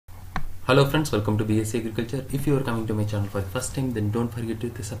Hello friends, welcome to B.Sc.Agriculture. If you are coming to my channel for the first time, then don't forget to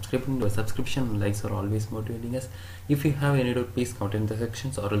hit the subscribe button. Your subscription and likes are always motivating us. If you have any doubt, please comment in the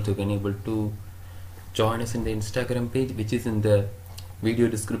sections, or else you can able to join us in the Instagram page, which is in the video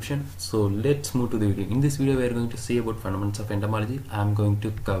description. So let's move to the video. In this video, we are going to see about fundamentals of entomology. I am going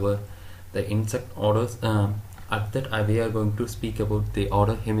to cover the insect orders. At that, we are going to speak about the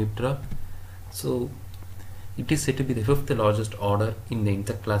order Hemiptera. So it is said to be the fifth largest order in the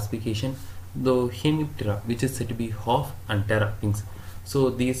insect classification, though Hemiptera, which is said to be half and ptera wings. So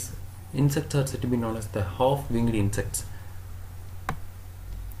these insects are said to be known as the half-winged insects.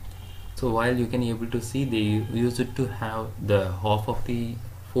 So while you can able to see, they use it to have the half of the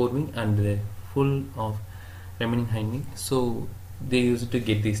forewing and the full of remaining hind wing. So they use it to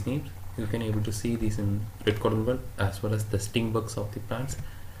get these names. You can able to see these in red cotton bud as well as the sting bugs of the plants.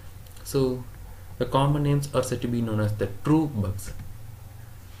 So the common names are said to be known as the true bugs.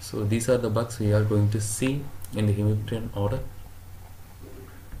 So these are the bugs we are going to see in the Hemipteran order.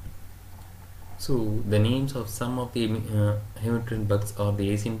 So the names of some of the Hemipteran bugs are the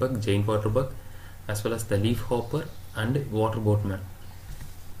Asian bug, giant water bug, as well as the leaf hopper and water boatman.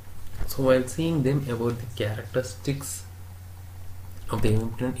 So while seeing them about the characteristics of the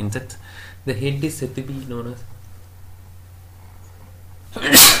Hemipteran insects, the head is said to be known as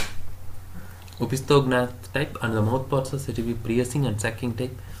Opisthognathe type, and the mouth parts are said to be piercing and sucking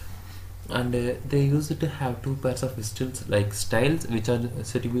type, and they used to have two pairs of whistles like styles, which are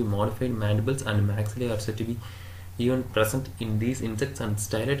said to be modified mandibles, and maxillae are said to be even present in these insects, and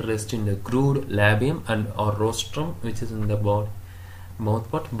stylet rest in the grooved labium and or rostrum, which is in the mouth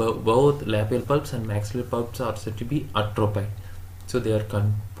part. Both labial pulps and maxillary pulps are said to be atropine, so they are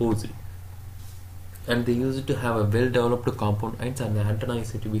composed. And they used to have a well-developed compound ends, and the antenna is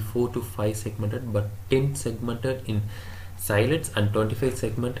said to be 4 to 5 segmented, but 10 segmented in silets and 25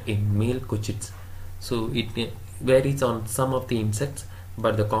 segment in male cochits. So it varies on some of the insects,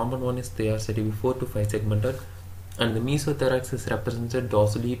 but the common one is they are said to be 4 to 5 segmented, and the mesothorax is represented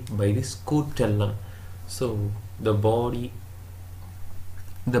dorsally by the scutellum. So the body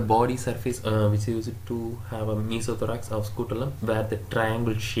surface which is used to have a mesothorax of scutellum, where the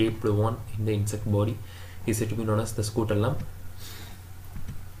triangle shaped one in the insect body is said to be known as the scutellum.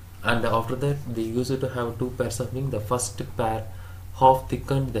 And after that, they used to have two pairs of wings. The first pair half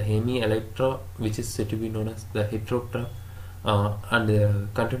thickened, the Hemiptera, which is said to be known as the Hemiptera,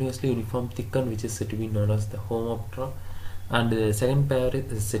 and continuously uniform thickened, which is said to be known as the Hemiptera, and the second pair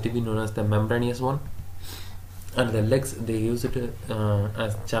is said to be known as the membranous one. And the legs, they use it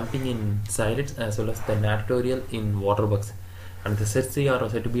as jumping in silets as well as the natatorial in water bugs, and the cerci are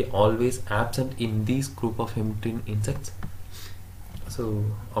said to be always absent in these group of Hemipteran insects. So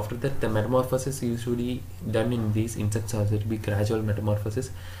after that, the metamorphosis usually done in these insects are said to be gradual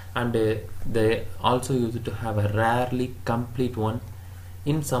metamorphosis, and they also use it to have a rarely complete one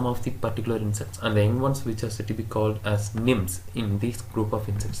in some of the particular insects, and the young ones which are said to be called as nymphs in this group of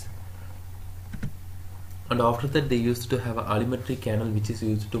insects. And after that, they used to have an alimentary canal, which is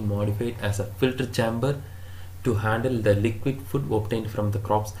used to modify it as a filter chamber to handle the liquid food obtained from the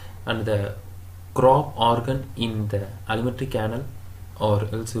crops, and the crop organ in the alimentary canal, or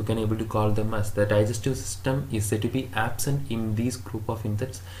else you can able to call them as the digestive system, is said to be absent in these group of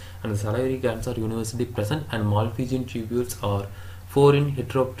insects, and the salivary glands are universally present, and Malpighian tubules are 4 in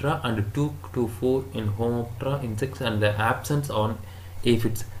Heteroptera and 2 to 4 in Hemiptera insects, and the absence on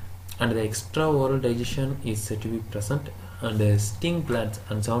aphids. And the extra oral digestion is said to be present, and the sting glands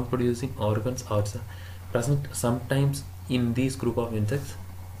and sound producing organs are present sometimes in these group of insects.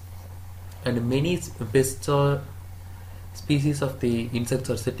 And many pests or species of the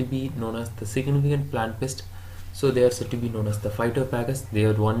insects are said to be known as the significant plant pest. So they are said to be known as the phytophagus. They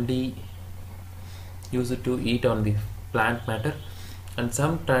are only used to eat on the plant matter, and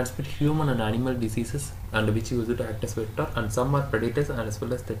some transmit human and animal diseases, and which use it to act as vector, and some are predators and as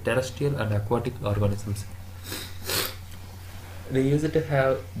well as the terrestrial and aquatic organisms. They use it to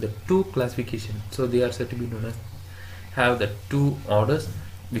have the two classification. So they are said to be known as have the two orders,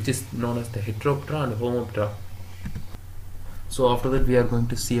 which is known as the Heteroptera and Hemiptera. So after that, we are going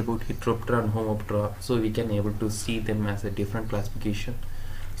to see about Heteroptera and Hemiptera, so we can able to see them as a different classification,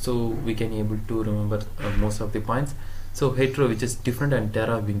 so we can able to remember most of the points. So hetero, which is different, and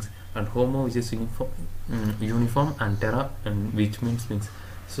ptera wings, and homo, which is uniform, and ptera, and which means wings.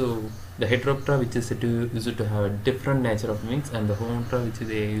 So the Heteroptera, which is used to have a different nature of wings, and the Hemiptera, which is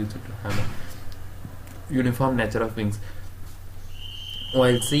used to have a uniform nature of wings.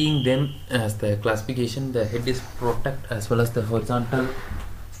 While seeing them as the classification, the head is protect as well as the horizontal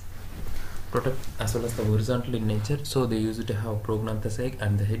protect as well as the horizontal in nature. So they use it to have Prognathes egg,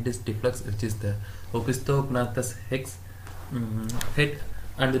 and the head is deflux, which is the Opisthognathes hex head.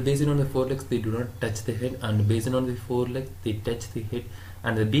 And based on the forelegs, they do not touch the head, and based on the forelegs, they touch the head.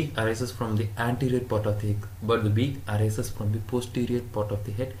 And the beak arises from the anterior part of the head, but the beak arises from the posterior part of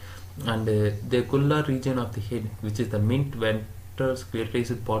the head. And the gullar region of the head, which is the mint ventral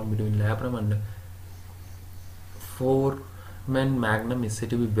sclerotized part between labrum and foramen magnum, is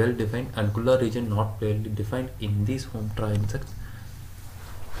said to be well defined, and gullar region not well defined in these Hemiptera insects.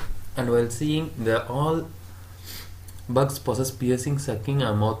 And while seeing, all bugs possess piercing, sucking,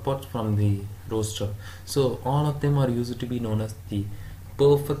 and mouthparts from the rostrum. So all of them are used to be known as the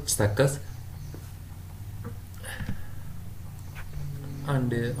perfect suckers.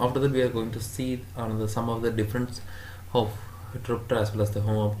 And after that, we are going to see some of the difference of Heteroptera as well as the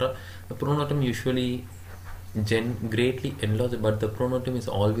Hemiptera. The pronotum usually greatly enlarged, but the pronotum is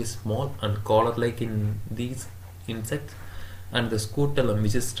always small and collar-like in these insects. And the scutellum,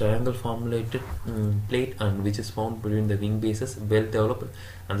 which is triangle formulated plate and which is found between the wing bases, well developed,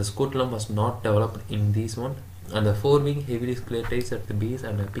 and the scutellum was not developed in this one. And the forewing heavily sclerotized at the base,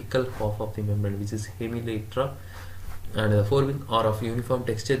 and a apical half of the membrane, which is Hemiptera. And the forewing are of uniform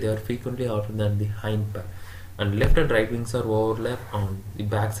texture. They are frequently harder than the hind part. And left and right wings are overlapped on the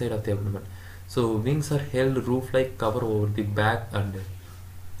back side of the abdomen. So wings are held roof-like cover over the back, and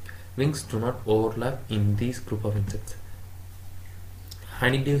wings do not overlap in these group of insects.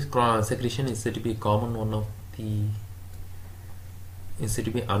 Honeydew secretion is said to be uncommon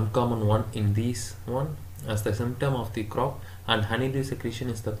one in these one as the symptom of the crop, and honeydew secretion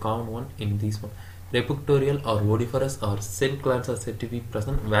is the common one in these one. Repuctorial or vodiferous or scent glands are said to be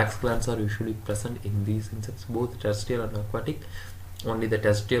present. Wax glands are usually present in these insects, both terrestrial and aquatic. Only the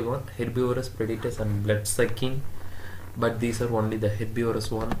terrestrial one. Herbivorous, predators, and blood sucking, but these are only the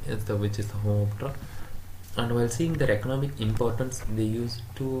herbivorous one, which is the Hemiptera. And while seeing their economic importance, they used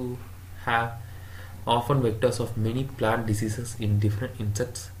to have often vectors of many plant diseases in different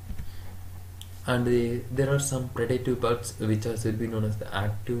insects. And there are some predative birds which are said to be known as the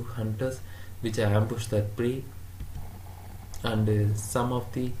active hunters, which ambush their prey. And some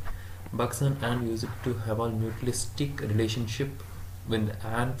of the bugs and ants used to have a mutualistic relationship with the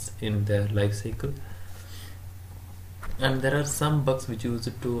ants in their life cycle. And there are some bugs which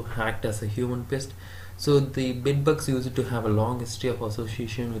used to act as a human pest. So the bed bugs used to have a long history of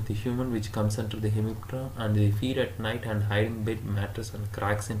association with the human, which comes under the Hemiptera, and they feed at night and hide in bed mattress and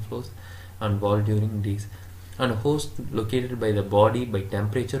cracks in floors and wall during days. And a host located by the body by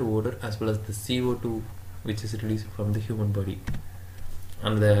temperature, odor, as well as the CO2 which is released from the human body.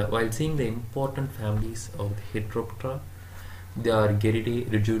 And while seeing the important families of the Heteroptera, they are Geridae,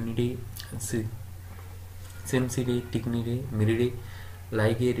 Regunidae, Cimcidae, Ticnidae, Miridae,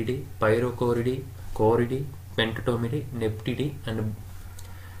 Ligaridae, Pyrocoridae, Coridae, Pentatomidae, Neptidae, and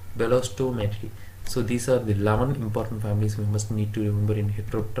Belostomatidae. So these are the 11 important families we must need to remember in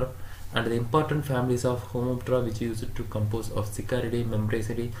Heteroptera. And the important families of Hemiptera, which used to compose of Sicaridae,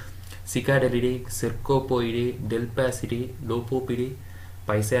 Membricidae, Cicadelidae, Cercopoidae, Delphasidae, Lopopidae,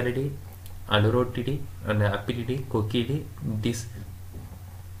 Pisalidae, Alorotidae, and Apilidae, Coccidae,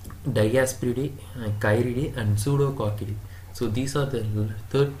 Diasporidae, Chyridae, and Pseudococcidae. So these are the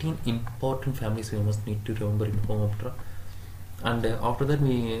 13 important families we must need to remember in Hemiptera. And after that,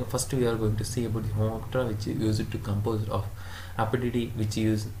 we are going to see about the Hemiptera, which is used to compose of Apilidae, which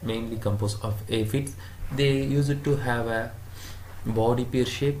is mainly composed of aphids. They used to have a body pear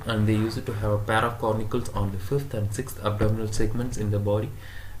shape, and they used to have a pair of cornicles on the 5th and 6th abdominal segments in the body.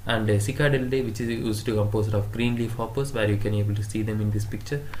 And Cicadelidae, which is used to compose of green leaf hoppers, where you can able to see them in this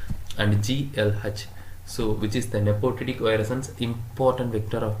picture, and GLH, so which is the nepotidic viruses, important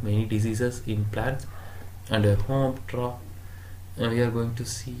vector of many diseases in plants. And Hemiptera, we are going to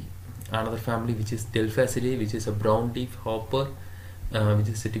see another family, which is Delphasidae, which is a brown leaf hopper, which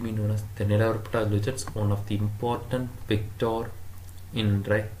is said to be known as the Nelarpta lizards, one of the important vector in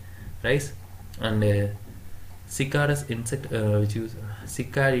rice. And Cicadus insect, which is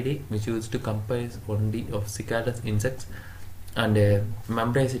Cicadidae, which used to comprise only of Cicadus insects. And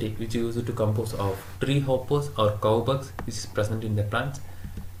Membricidae, which used to compose of tree hoppers or cowbugs, which is present in the plants.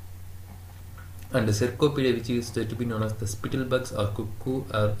 And the Cercopidae, which is to be known as the spittlebugs or cuckoo,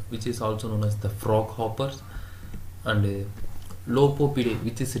 which is also known as the frog hoppers. And Lopopidae,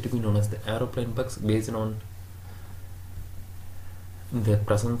 which is to be known as the aeroplane bugs, based on the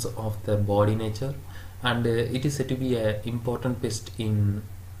presence of the body nature. And it is said to be an important pest in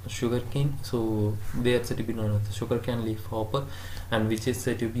sugarcane, so they are said to be known as the sugarcane leaf hopper, and which is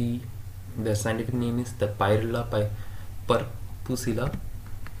said to be, the scientific name is the Pyrilla purpusilla.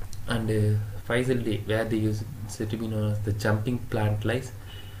 and Physildae, where they use said to be known as the jumping plant lice.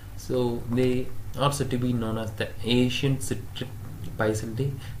 So they are said to be known as the Asian citric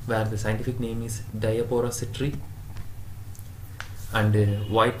Physildae, where the scientific name is Diapora citri, and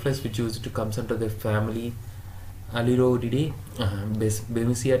whiteflies, which used to comes under the family Alirodidae,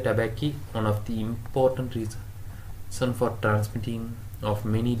 Bemisia tabaci, one of the important reasons for transmitting of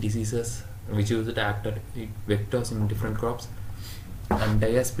many diseases, which used to act as vectors in different crops, and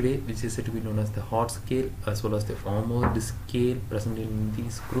Diaspidae, which is said to be known as the hard scale, as well as the former scale present in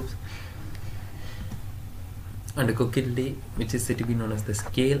these groups, and the Coccididae, which is said to be known as the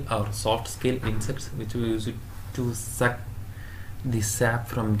scale or soft scale insects, which we use to suck the sap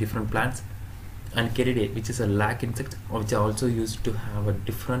from different plants, and Ceridae, which is a lac insect, which are also used to have a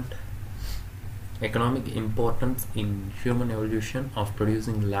different economic importance in human evolution of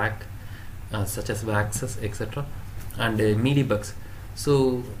producing lac, such as waxes, etc., and mealybugs.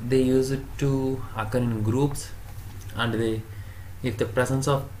 So they use it to occur in groups, and if the presence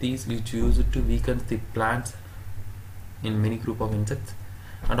of these, which use it to weaken the plants in many group of insects.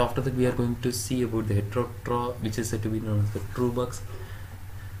 And after that, we are going to see about the Heteroptera, which is said to be known as the true bugs,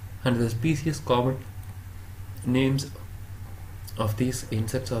 and the species common names of these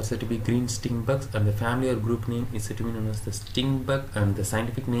insects are said to be green sting bugs, and the family or group name is said to be known as the sting bug, and the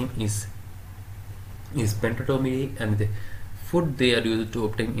scientific name is Pentatomidae, and the food they are used to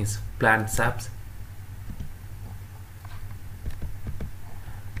obtain is plant saps.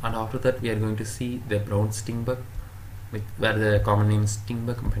 And after that, we are going to see the brown sting bug, where the common name is sting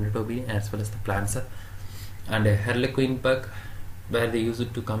bug, Pentatomidae, as well as the plant sap, and a harlequin bug, where they use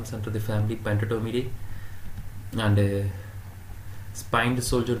it to comes under the family Pentatomidae, and a spined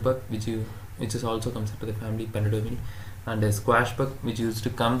soldier bug, which is also comes under the family Pentatomidae, and a squash bug, which used to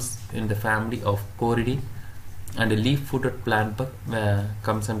comes in the family of Coridae, and a leaf-footed plant bug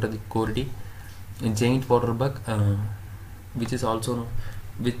comes under the Coridae, a giant water bug, which is also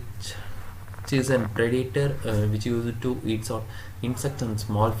which is a predator, which used to eat on insects and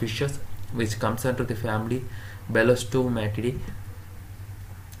small fishes, which comes under the family Belostomatidae,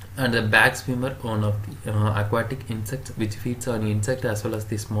 and the bag swimmer, one of the aquatic insects, which feeds on insects as well as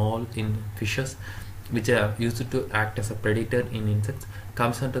the small fishes, which are used to act as a predator in insects,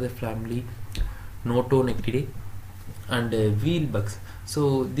 comes under the family Notonectidae, and wheel bugs.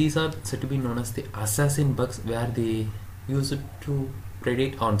 So these are said to be known as the assassin bugs, where they use it to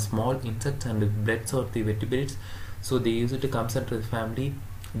predate on small insects and breads or the vertebrates. So they use it to comes under the family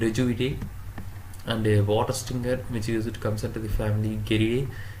Rejuidae, and a water stinger, which used to comes under the family Geridae,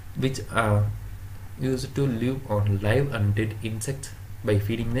 which are used to live on live and dead insects by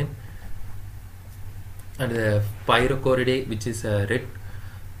feeding them, and the Pyrocoridae, which is a red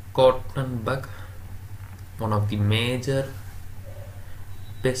cotton bug, one of the major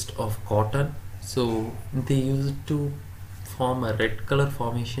pest of cotton. So they use it to form a red color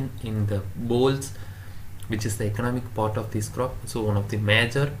formation in the bolls, which is the economic part of this crop. So one of the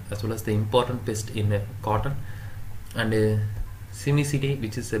major as well as the important pest in cotton, and Cimicidae,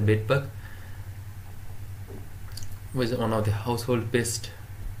 which is a bed bug, was one of the household pests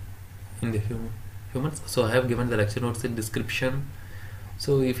in the humans. So I have given the lecture notes in description.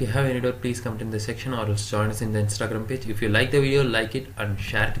 So if you have any doubt, please comment in the section, or else join us in the Instagram page. If you like the video, like it and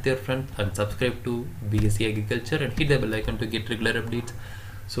share it with your friends, and subscribe to B.Sc.Agriculture and hit the bell icon to get regular updates.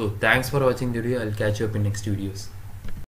 So thanks for watching the video. I'll catch you up in next videos.